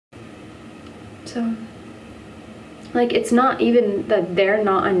So, like, it's not even that they're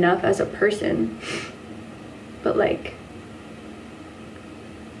not enough as a person, but like,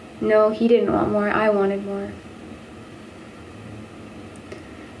 no, he didn't want more, I wanted more.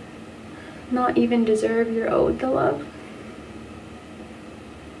 Not even deserve, you're owed the love.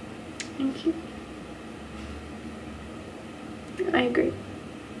 Thank you. I agree.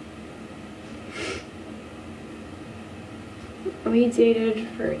 We dated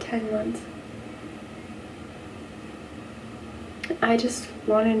for 10 months. I just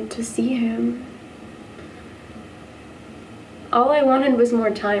wanted to see him. All I wanted was more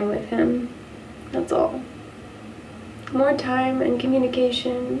time with him. That's all. More time and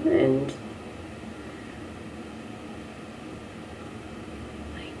communication and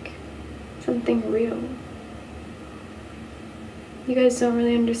like something real. You guys don't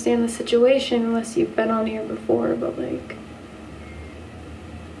really understand the situation unless you've been on here before, but like,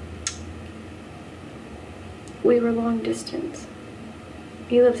 we were long distance.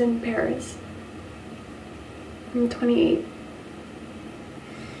 He lives in Paris. I'm 28.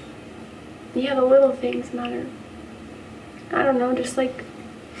 Yeah, the little things matter. I don't know, just like,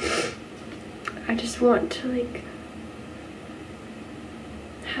 I just want to like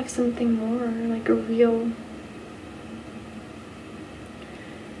have something more, like a real,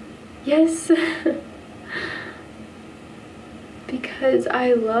 yes, because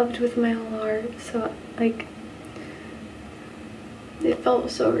I loved with my whole heart, so like, it felt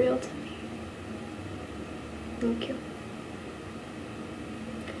so real to me. Thank you.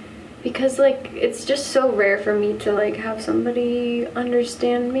 Because like, it's just so rare for me to like have somebody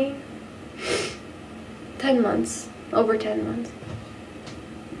understand me. 10 months, over 10 months.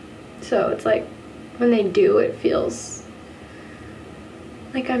 So it's like, when they do, it feels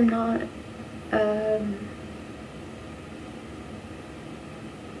like I'm not an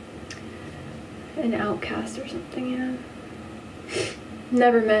outcast or something, you know?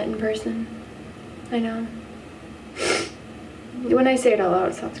 Never met in person. I know. When I say it out loud,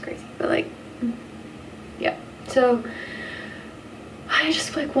 it sounds crazy, but like, yeah. So I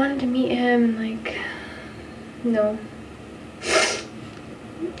just like wanted to meet him and like, no.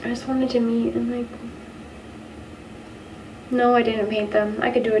 I just wanted to meet and like, no, I didn't paint them.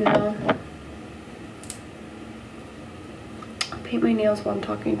 I could do it now. I'll paint my nails while I'm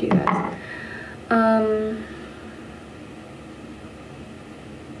talking to you guys. I'm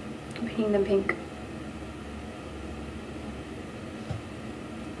painting them pink.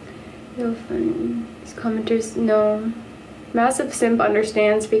 No fun. These commenters, no. Massive Simp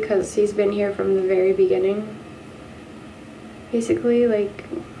understands because he's been here from the very beginning. Basically, like,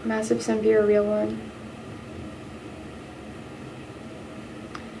 Massive Simp, you're a real one.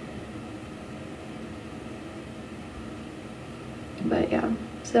 But yeah,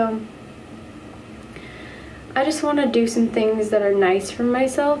 so I just want to do some things that are nice for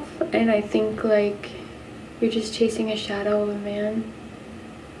myself, and I think like you're just chasing a shadow of a man.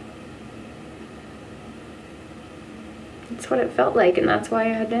 That's what it felt like, and that's why I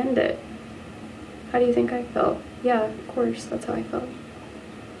had to end it. How do you think I felt? Yeah, of course, that's how I felt.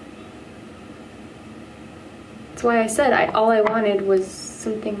 That's why I said all I wanted was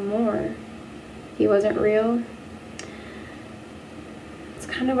something more. He wasn't real. It's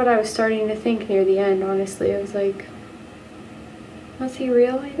kind of what I was starting to think near the end, honestly. I was like, was he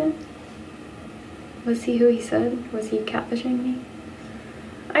real even? Was he who he said? Was he catfishing me?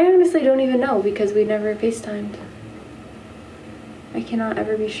 I honestly don't even know because we never FaceTimed. I cannot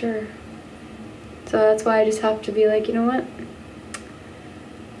ever be sure. So that's why I just have to be like, you know what?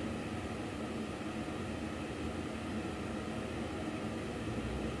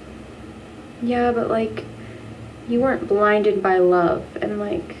 Yeah, but like, you weren't blinded by love, and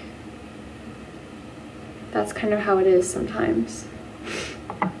like, that's kind of how it is sometimes.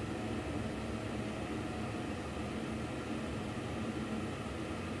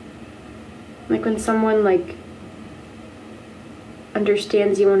 Like when someone like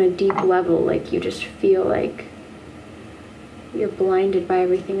understands you on a deep level, like you just feel like you're blinded by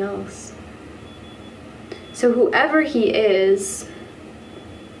everything else. So whoever he is,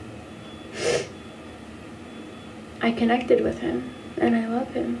 I connected with him and I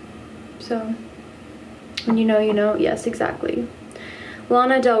love him. So when you know, you know. Yes, exactly.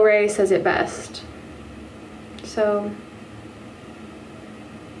 Lana Del Rey says it best. So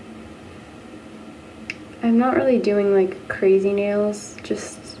I'm not really doing like crazy nails,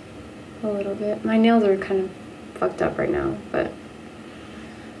 just a little bit. My nails are kind of fucked up right now, but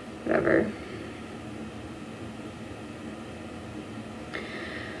whatever.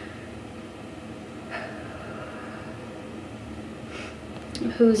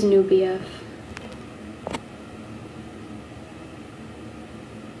 Who's new BF?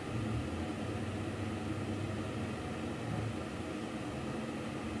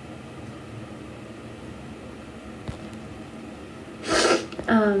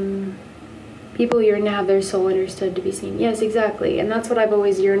 People yearn to have their soul understood, to be seen. Yes, exactly. And that's what I've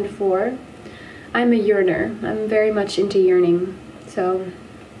always yearned for. I'm a yearner. I'm very much into yearning. So,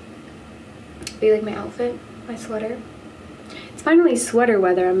 do you like my outfit? My sweater? It's finally sweater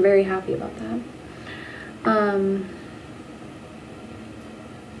weather. I'm very happy about that.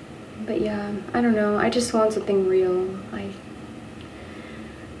 But yeah, I don't know. I just want something real.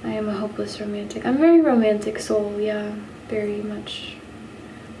 I am a hopeless romantic. I'm a very romantic soul, yeah. Very much.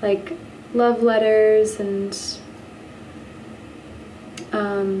 Like, love letters and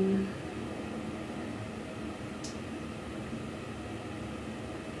yeah.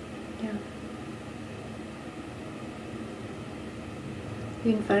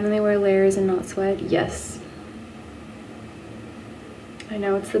 You can finally wear layers and not sweat. Yes. I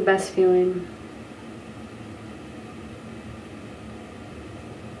know, it's the best feeling.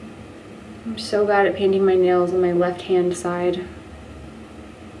 I'm so bad at painting my nails on my left hand side.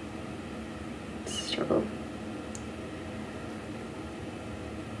 It's a struggle.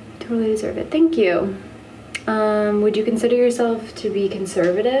 Totally deserve it. Thank you. Would you consider yourself to be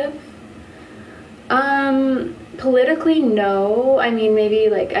conservative? Politically, no. I mean, maybe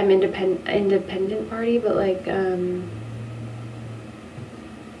like I'm independent party, but like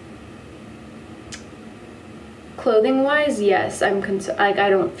clothing wise, yes, I'm like I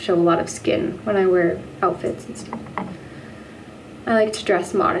don't show a lot of skin when I wear outfits and stuff. I like to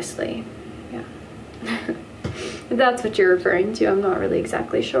dress modestly. Yeah. If that's what you're referring to, I'm not really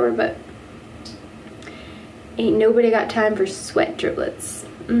exactly sure, but ain't nobody got time for sweat driblets.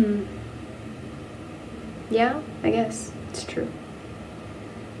 Yeah, I guess it's true.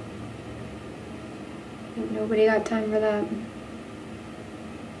 Ain't nobody got time for that.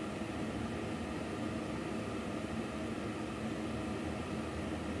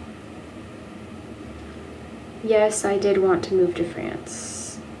 Yes, I did want to move to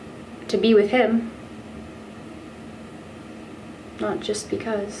France. To be with him. Not just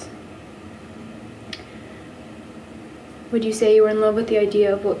because. Would you say you were in love with the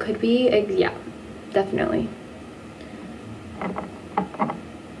idea of what could be? Yeah, definitely.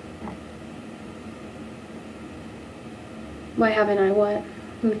 Why haven't I what?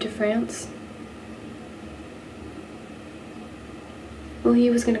 Moved to France? Well, he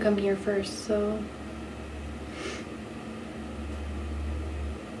was gonna come here first, so...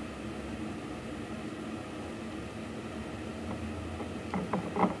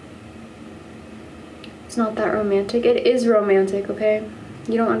 It's not that romantic. It is romantic, okay?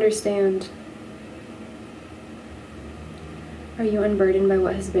 You don't understand. Are you unburdened by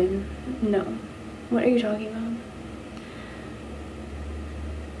what has been? No. What are you talking about?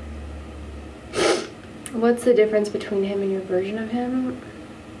 What's the difference between him and your version of him?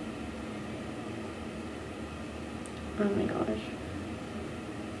 Oh my gosh.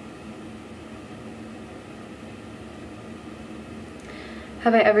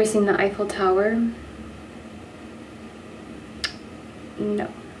 Have I ever seen the Eiffel Tower? No.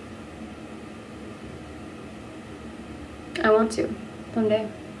 I want to, someday.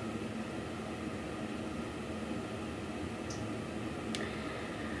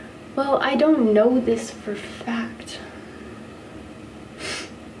 Well, I don't know this for fact.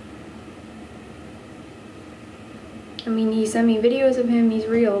 I mean, he sent me videos of him, he's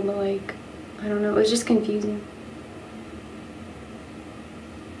real, but like, I don't know, it was just confusing.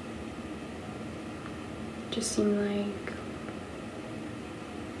 Just seemed like...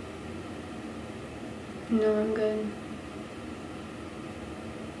 No, I'm good.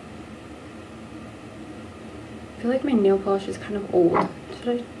 I feel like my nail polish is kind of old. Should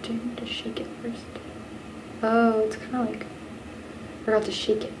I need to shake it first? Oh, it's kind of like... I forgot to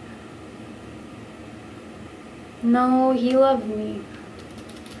shake it. No, he loved me.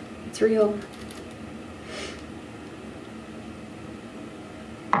 It's real.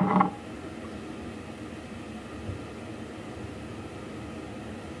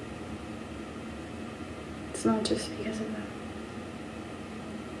 It's not just because of that.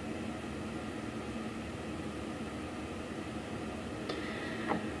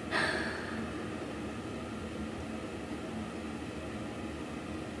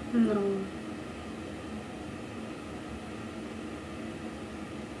 No.